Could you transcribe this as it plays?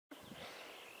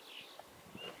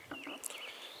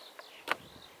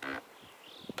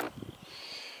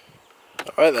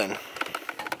Right then,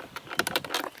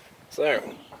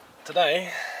 so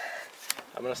today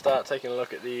I'm going to start taking a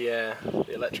look at the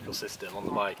electrical system on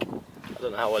the bike. I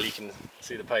don't know how well you can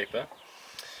see the paper.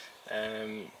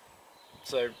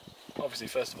 So obviously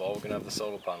first of all we're going to have the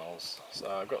solar panels. So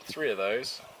I've got 3 of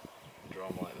those, draw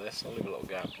them like this. I'll leave a little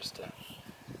gap just to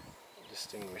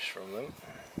distinguish from them.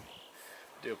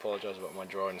 I do apologise about my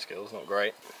drawing skills, not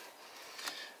great.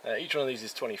 Each one of these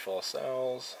is 24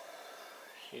 cells.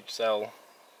 Each cell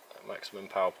maximum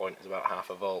power point is about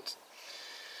 ½ volt.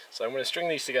 So I'm going to string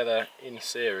these together in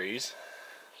series.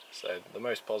 So the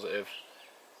most positive,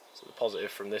 so the positive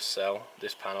from this cell,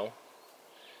 this panel,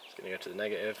 is going to go to the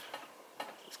negative.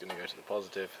 It's going to go to the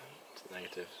positive, to the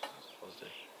negative,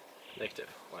 positive, negative,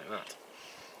 like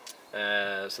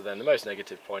that. So then the most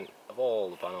negative point of all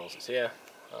the panels is here,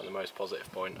 and the most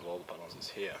positive point of all the panels is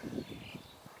here.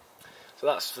 So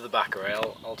that's for the back array.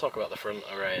 I'll talk about the front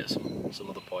array at some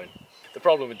other point. The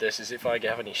problem with this is if I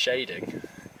have any shading,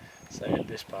 say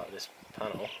this part of this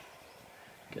panel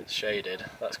gets shaded,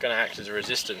 that's going to act as a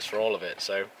resistance for all of it.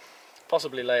 So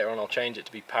possibly later on I'll change it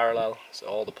to be parallel, so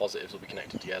all the positives will be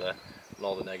connected together and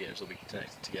all the negatives will be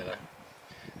connected together.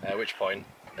 At which point,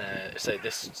 say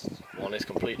this one is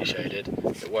completely shaded,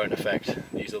 it won't affect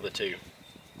these other 2.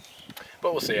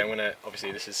 But we'll see. I'm going to, obviously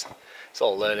it's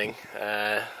all learning.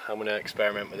 I'm going to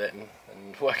experiment with it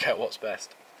and work out what's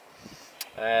best.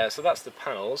 So that's the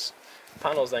panels.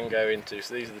 Panels then go into,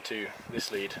 so these are the 2,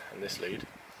 this lead and this lead.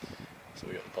 So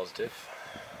we've got the positive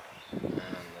and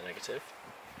the negative.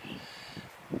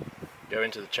 Go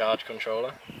into the charge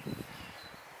controller,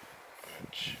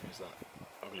 which is that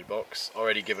ugly box.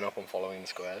 Already given up on following the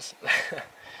squares.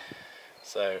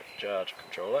 So charge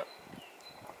controller.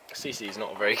 CC is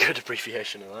not a very good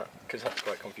abbreviation of that, because that's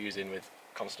quite confusing with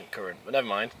constant current, but never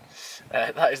mind.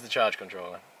 That is the charge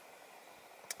controller.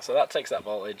 So that takes that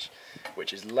voltage,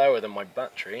 which is lower than my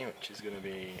battery, which is going to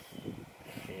be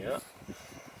here.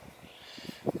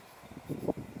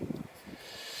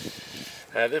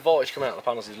 The voltage coming out of the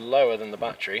panels is lower than the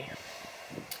battery,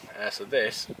 so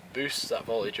this boosts that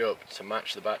voltage up to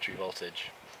match the battery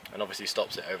voltage, and obviously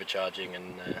stops it overcharging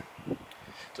and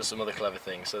does some other clever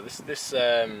things. So this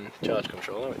charge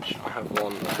controller, which I have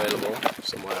one available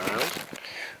somewhere around.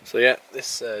 So yeah,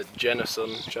 this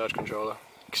Jenison charge controller,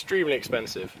 extremely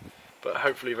expensive, but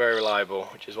hopefully very reliable,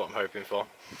 which is what I'm hoping for.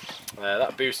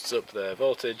 That boosts up the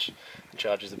voltage and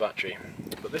charges the battery.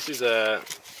 But this is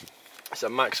it's a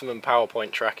maximum power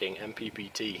point tracking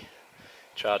MPPT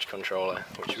charge controller,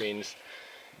 which means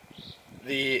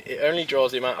it only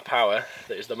draws the amount of power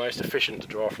that is the most efficient to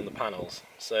draw from the panels.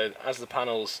 So as the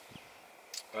panels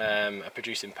are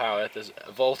producing power, there's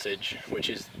a voltage which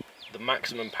is the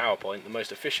maximum power point, the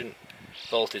most efficient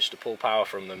voltage to pull power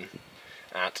from them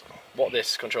at. What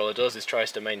this controller does is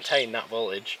tries to maintain that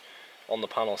voltage on the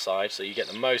panel side, so you get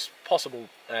the most possible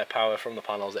power from the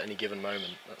panels at any given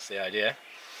moment. That's the idea.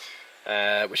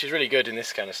 Which is really good in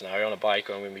this kind of scenario on a bike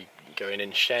when we going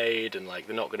in shade and like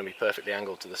they're not going to be perfectly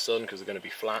angled to the sun because they're going to be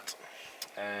flat.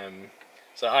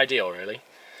 So ideal really.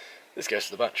 This goes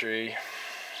to the battery.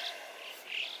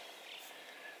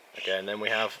 Okay, and then we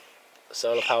have a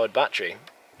solar powered battery.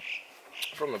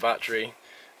 From the battery,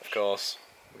 of course,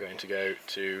 we're going to go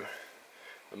to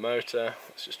the motor.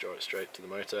 Let's just draw it straight to the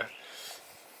motor.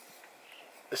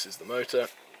 This is the motor,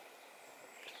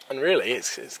 and really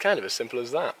it's kind of as simple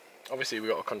as that. Obviously we've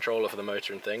got a controller for the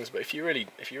motor and things, but if you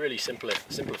really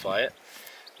simplify it,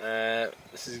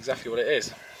 this is exactly what it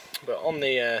is. But on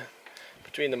the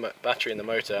between the battery and the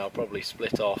motor, I'll probably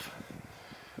split off.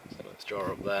 So let's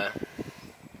draw up there.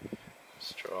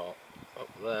 Let's draw up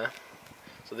there.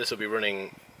 So this will be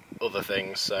running other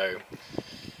things. So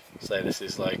say this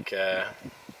is like a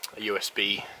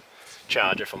USB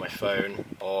charger for my phone,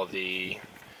 or the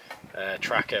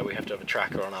tracker. We have to have a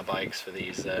tracker on our bikes for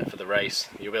these for the race.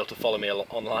 You'll be able to follow me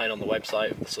online on the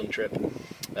website of the Sun Trip.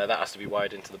 That has to be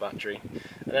wired into the battery,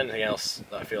 and anything else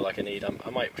that I feel like I need, I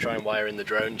might try and wire in the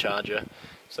drone charger,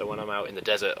 so when I'm out in the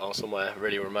desert or somewhere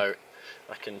really remote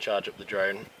I can charge up the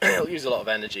drone. It'll use a lot of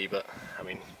energy, but I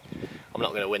mean, I'm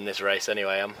not going to win this race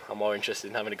anyway. I'm more interested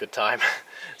in having a good time.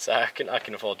 So I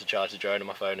can afford to charge the drone on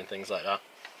my phone and things like that.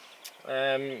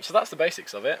 So that's the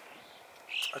basics of it.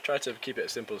 I try to keep it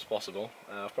as simple as possible.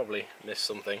 I've probably missed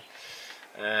something.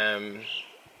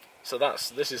 So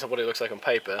this is what it looks like on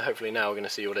paper. Hopefully now we're going to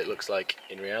see what it looks like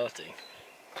in reality.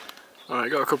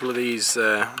 Alright, got a couple of these.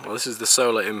 Well, this is the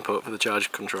solar input for the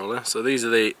charge controller. So these are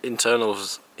the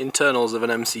internals of an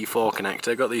MC4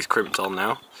 connector. Got these crimped on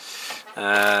now.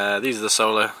 These are the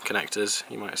solar connectors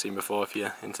you might have seen before if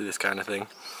you're into this kind of thing.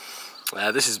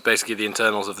 This is basically the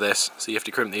internals of this, so you have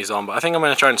to crimp these on, but I think I'm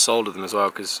going to try and solder them as well,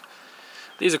 because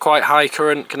these are quite high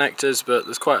current connectors, but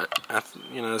there's quite,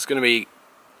 there's going to be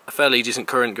a fairly decent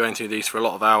current going through these for a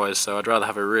lot of hours, so I'd rather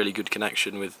have a really good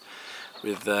connection with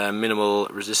minimal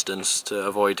resistance to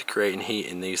avoid creating heat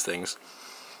in these things.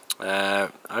 I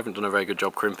haven't done a very good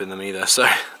job crimping them either, so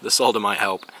the solder might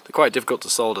help. They're quite difficult to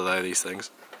solder though, these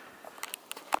things.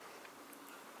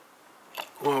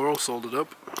 Well, we're all soldered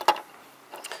up.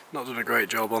 Not done a great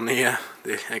job on the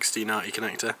XT90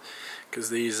 connector, because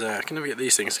these I can never get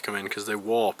these things to come in because they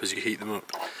warp as you heat them up.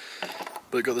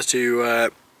 But got the two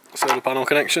solar panel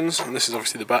connections, and this is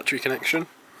obviously the battery connection,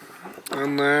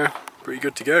 and they're pretty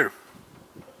good to go.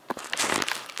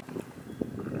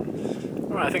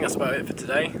 Alright, I think that's about it for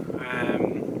today.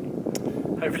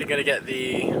 Hopefully going to get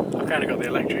I've kind of got the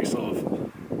electric sort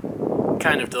of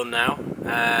kind of done now,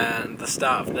 and the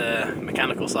start of the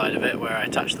mechanical side of it where I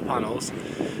attach the panels.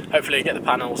 Hopefully get the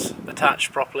panels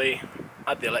attached properly,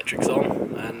 add the electrics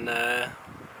on, and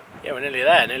yeah, we're nearly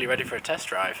there, nearly ready for a test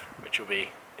drive, which will be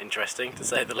interesting to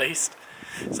say the least.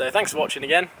 So thanks for watching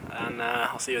again, and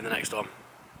I'll see you in the next one.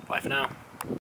 Bye for now.